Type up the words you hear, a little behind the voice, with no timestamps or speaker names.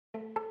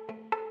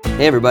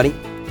Hey everybody,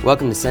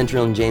 welcome to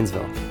Central in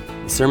Janesville,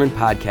 the sermon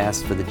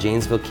podcast for the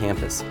Janesville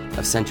campus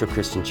of Central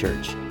Christian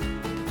Church.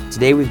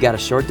 Today we've got a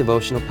short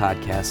devotional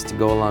podcast to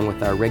go along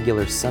with our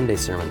regular Sunday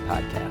sermon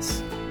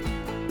podcasts.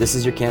 This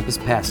is your campus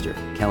pastor,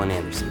 Kellen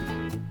Anderson.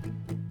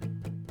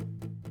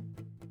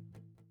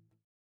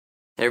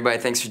 Hey everybody,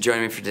 thanks for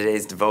joining me for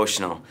today's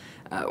devotional.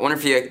 I wonder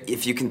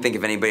if you can think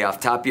of anybody off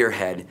the top of your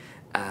head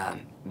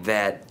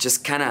that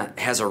just kind of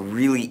has a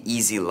really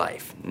easy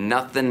life.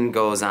 Nothing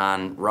goes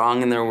on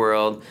wrong in their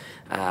world,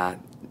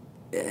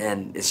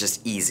 and it's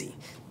just easy.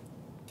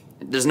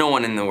 There's no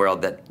one in the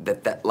world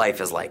that life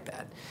is like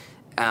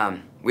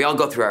that. We all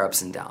go through our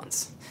ups and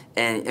downs.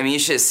 And I mean, you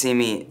should have seen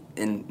me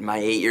in my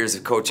 8 years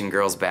of coaching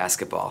girls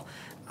basketball.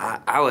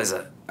 I was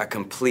a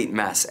complete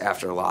mess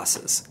after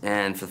losses.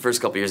 And for the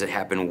first couple of years, it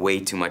happened way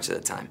too much of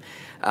the time.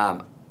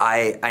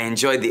 I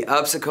enjoyed the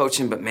ups of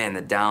coaching, but man,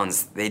 the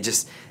downs,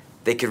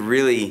 they could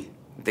really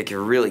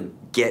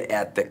get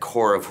at the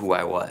core of who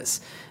I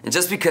was. And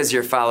just because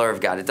you're a follower of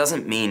God, it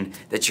doesn't mean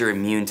that you're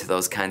immune to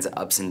those kinds of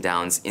ups and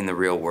downs in the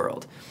real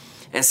world.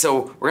 And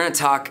so we're going to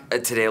talk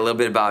today a little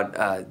bit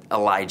about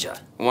Elijah,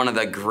 one of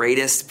the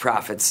greatest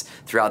prophets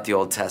throughout the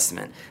Old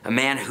Testament, a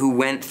man who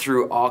went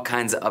through all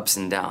kinds of ups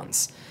and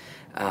downs.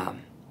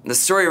 The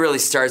story really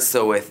starts,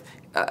 though, with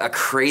a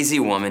crazy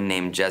woman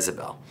named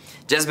Jezebel.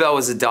 Jezebel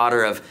was the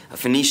daughter of a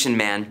Phoenician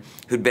man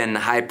who'd been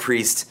the high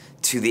priest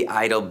to the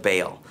idol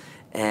Baal.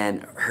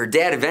 And her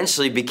dad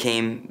eventually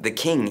became the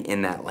king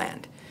in that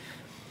land.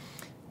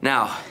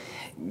 Now,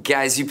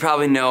 guys, you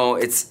probably know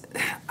it's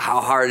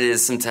how hard it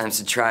is sometimes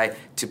to try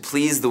to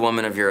please the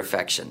woman of your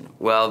affection.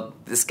 Well,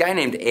 this guy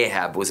named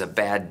Ahab was a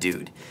bad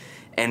dude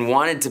and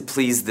wanted to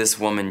please this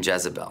woman,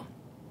 Jezebel.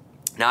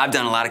 Now, I've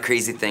done a lot of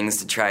crazy things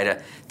to try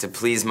to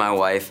please my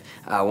wife.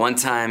 One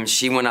time,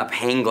 she went up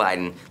hang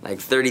gliding like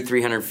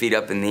 3,300 feet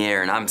up in the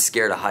air, and I'm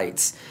scared of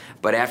heights.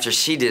 But after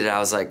she did it, I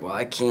was like, well,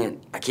 I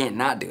can't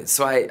not do it.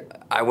 So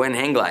I went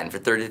hang gliding for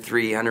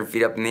 3,300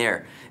 feet up in the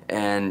air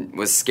and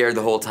was scared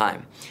the whole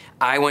time.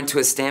 I went to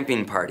a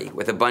stamping party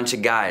with a bunch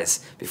of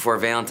guys before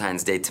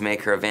Valentine's Day to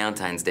make her a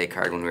Valentine's Day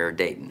card when we were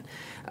dating.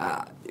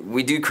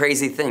 We do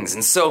crazy things.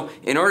 And so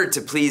in order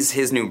to please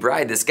his new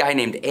bride, this guy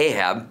named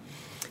Ahab,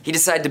 he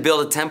decided to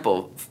build a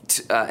temple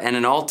and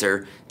an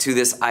altar to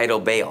this idol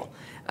Baal.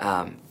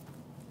 And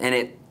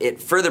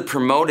it further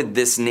promoted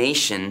this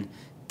nation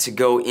to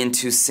go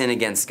into sin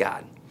against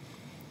God.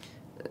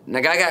 Now,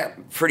 guy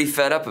got pretty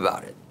fed up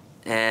about it.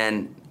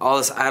 And all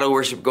this idol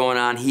worship going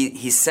on,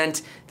 he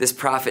sent this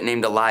prophet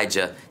named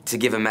Elijah to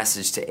give a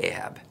message to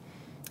Ahab.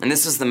 And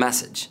this was the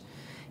message.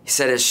 He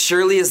said, "As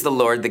surely as the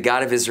Lord, the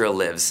God of Israel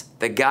lives,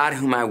 the God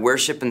whom I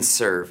worship and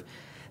serve,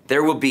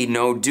 there will be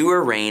no dew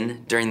or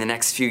rain during the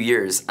next few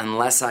years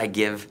unless I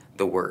give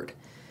the word."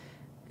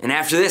 And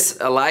after this,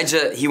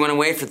 Elijah, he went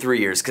away for 3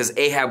 years because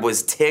Ahab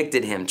was ticked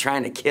at him,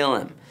 trying to kill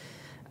him.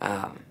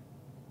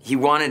 He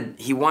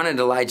wanted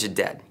Elijah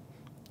dead.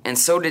 And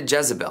so did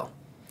Jezebel.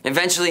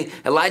 Eventually,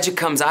 Elijah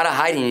comes out of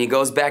hiding and he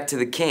goes back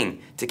to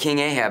King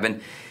Ahab. And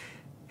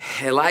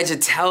Elijah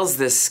tells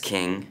this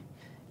king,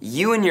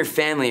 "You and your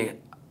family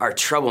are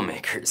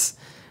troublemakers,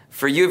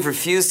 for you have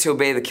refused to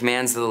obey the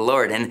commands of the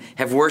Lord and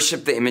have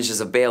worshipped the images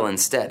of Baal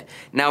instead.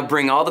 Now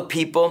bring all the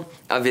people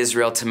of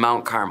Israel to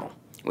Mount Carmel,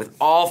 with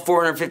all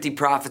 450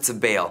 prophets of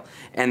Baal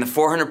and the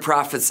 400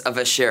 prophets of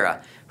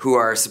Asherah, who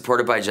are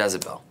supported by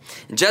Jezebel."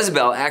 And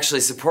Jezebel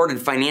actually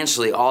supported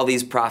financially all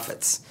these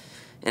prophets.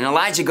 And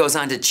Elijah goes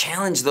on to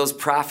challenge those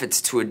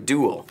prophets to a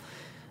duel.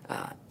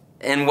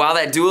 And while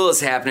that duel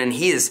is happening,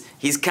 he's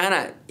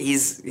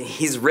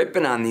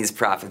ripping on these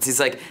prophets. He's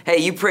like, "Hey,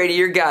 you pray to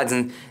your gods,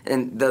 and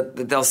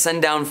they'll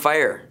send down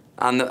fire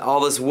on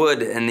all this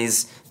wood and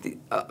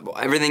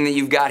everything that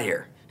you've got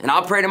here. And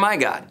I'll pray to my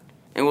God,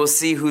 and we'll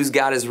see whose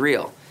God is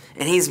real."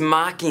 And he's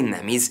mocking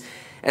them.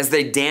 As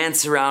they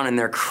dance around and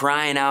they're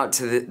crying out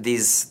to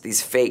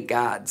these fake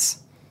gods.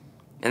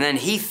 And then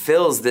he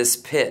fills this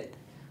pit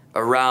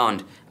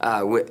around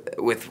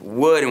with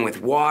wood and with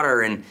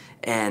water,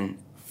 and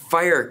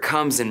fire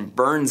comes and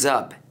burns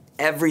up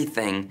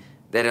everything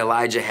that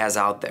Elijah has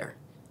out there.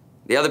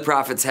 The other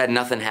prophets had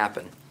nothing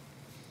happen.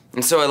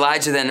 And so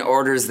Elijah then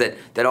orders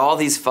that all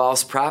these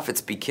false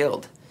prophets be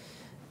killed.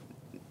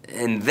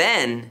 And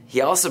then he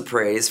also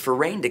prays for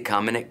rain to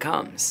come, and it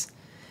comes.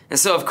 And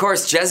so, of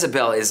course,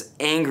 Jezebel is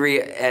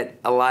angry at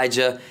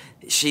Elijah.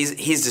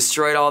 He's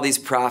destroyed all these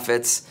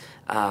prophets.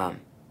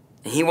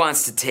 He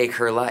wants to take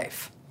her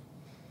life.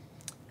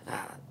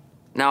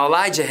 Now,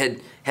 Elijah had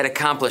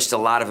accomplished a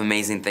lot of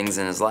amazing things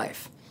in his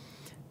life.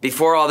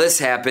 Before all this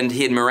happened,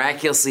 he had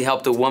miraculously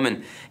helped a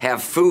woman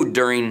have food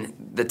during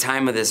the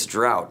time of this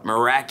drought,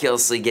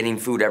 miraculously getting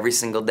food every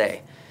single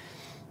day.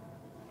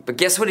 But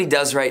guess what he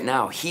does right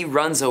now? He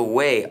runs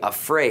away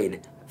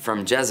afraid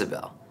from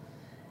Jezebel.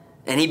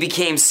 And he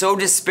became so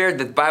despaired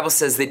that the Bible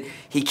says that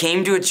he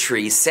came to a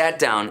tree, sat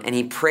down, and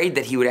he prayed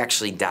that he would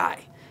actually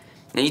die.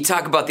 Now, you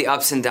talk about the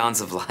ups and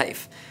downs of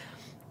life.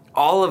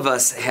 All of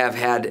us have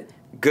had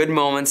good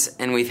moments,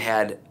 and we've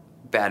had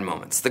bad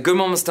moments. The good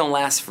moments don't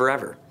last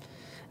forever.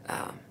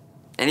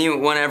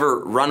 Anyone ever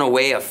run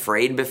away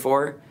afraid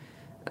before?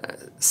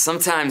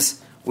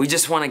 Sometimes we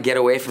just want to get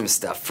away from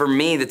stuff. For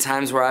me, the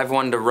times where I've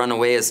wanted to run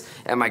away is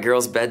at my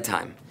girl's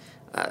bedtime.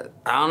 I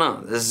don't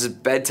know, this is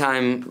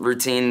bedtime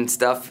routine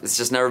stuff. It's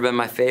just never been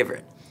my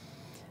favorite.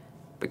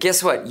 But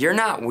guess what? You're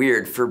not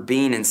weird for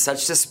being in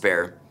such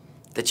despair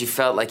that you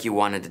felt like you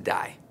wanted to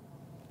die.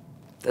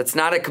 That's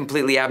not a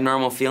completely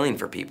abnormal feeling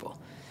for people.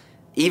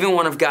 Even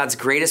one of God's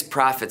greatest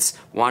prophets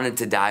wanted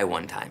to die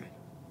one time.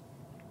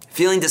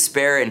 Feeling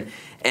despair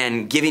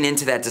and giving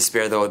into that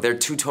despair, though, they're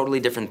two totally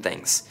different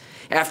things.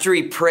 After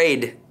he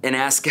prayed and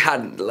asked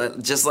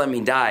God, just let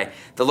me die,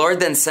 the Lord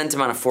then sent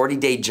him on a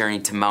 40-day journey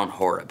to Mount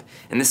Horeb.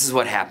 And this is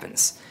what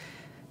happens.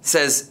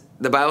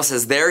 The Bible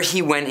says, there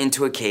he went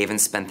into a cave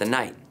and spent the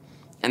night.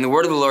 And the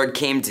word of the Lord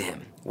came to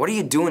him. What are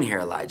you doing here,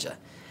 Elijah?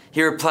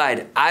 He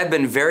replied, I've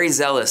been very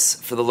zealous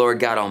for the Lord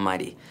God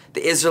Almighty.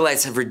 The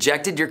Israelites have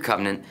rejected your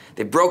covenant,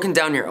 they've broken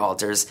down your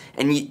altars,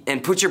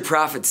 and put your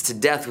prophets to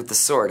death with the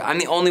sword. I'm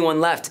the only one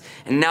left,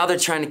 and now they're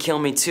trying to kill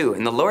me too.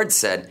 And the Lord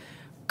said,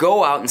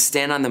 go out and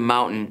stand on the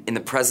mountain in the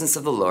presence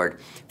of the Lord,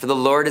 for the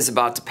Lord is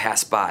about to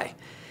pass by.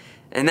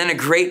 And then a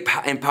great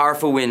and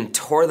powerful wind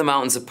tore the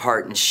mountains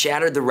apart and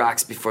shattered the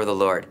rocks before the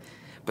Lord.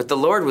 But the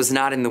Lord was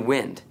not in the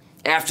wind.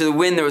 After the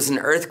wind, there was an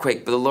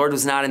earthquake, but the Lord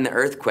was not in the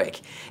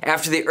earthquake.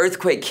 After the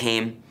earthquake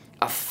came,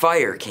 a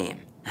fire came,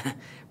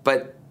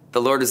 but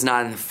the Lord was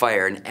not in the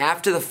fire. And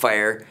after the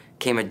fire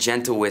came a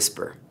gentle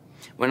whisper.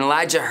 When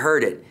Elijah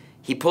heard it,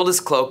 he pulled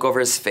his cloak over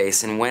his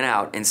face and went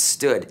out and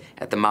stood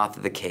at the mouth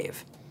of the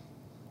cave.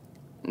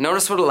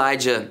 Notice what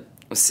Elijah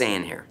was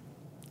saying here.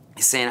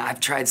 He's saying, I've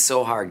tried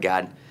so hard,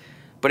 God,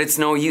 but it's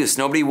no use.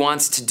 Nobody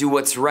wants to do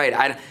what's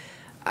right.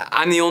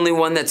 I'm the only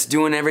one that's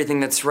doing everything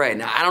that's right.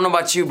 Now, I don't know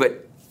about you,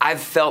 but I've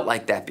felt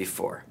like that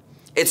before.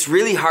 It's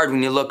really hard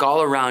when you look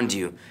all around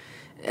you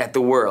at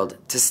the world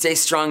to stay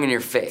strong in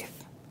your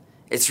faith.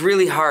 It's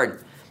really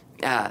hard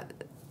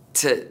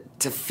to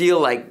feel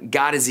like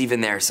God is even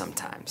there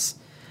sometimes.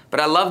 But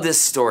I love this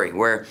story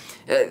where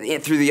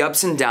through the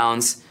ups and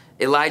downs,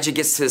 Elijah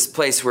gets to this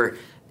place where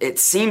it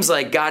seems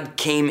like God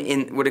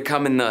would have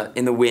come in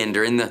the wind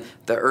or in the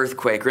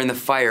earthquake or in the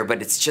fire,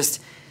 but it's just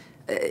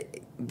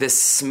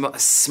this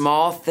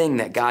small thing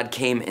that God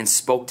came and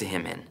spoke to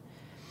him in.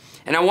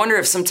 And I wonder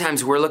if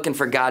sometimes we're looking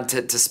for God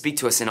to speak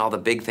to us in all the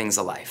big things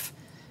of life.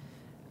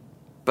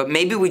 But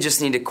maybe we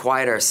just need to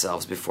quiet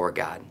ourselves before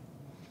God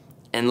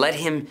and let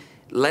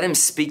him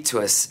speak to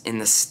us in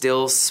the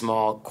still,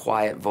 small,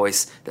 quiet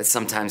voice that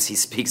sometimes he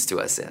speaks to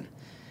us in.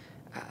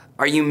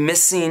 Are you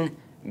missing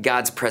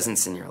God's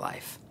presence in your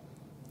life?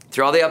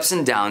 Through all the ups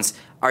and downs,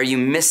 are you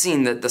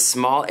missing the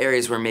small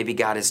areas where maybe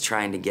God is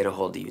trying to get a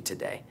hold of you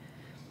today?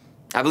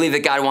 I believe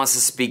that God wants to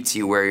speak to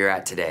you where you're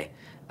at today.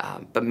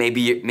 But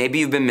maybe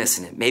you've been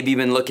missing it. Maybe you've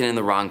been looking in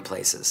the wrong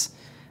places.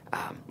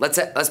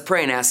 Let's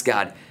pray and ask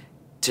God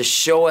to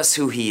show us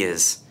who he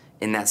is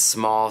in that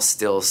small,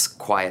 still,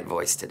 quiet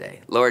voice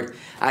today. Lord,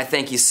 I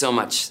thank you so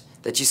much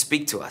that you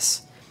speak to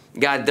us.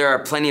 God, there are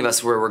plenty of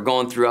us where we're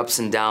going through ups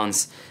and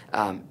downs,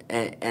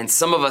 and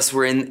some of us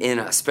we're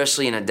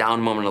especially in a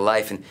down moment of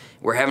life, and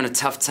we're having a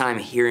tough time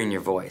hearing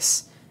your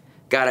voice.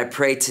 God, I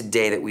pray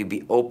today that we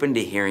be open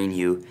to hearing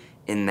you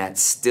in that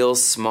still,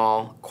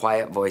 small,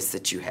 quiet voice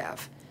that you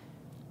have.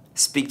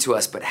 Speak to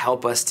us, but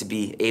help us to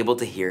be able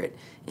to hear it.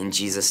 In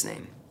Jesus'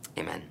 name,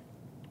 amen.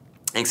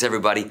 Thanks,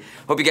 everybody.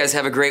 Hope you guys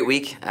have a great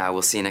week.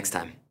 We'll see you next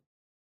time.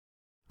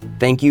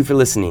 Thank you for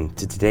listening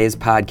to today's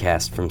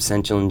podcast from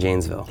Central in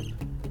Janesville.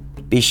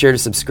 Be sure to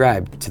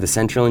subscribe to the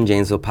Central in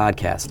Janesville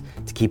podcast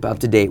to keep up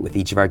to date with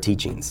each of our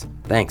teachings.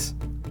 Thanks.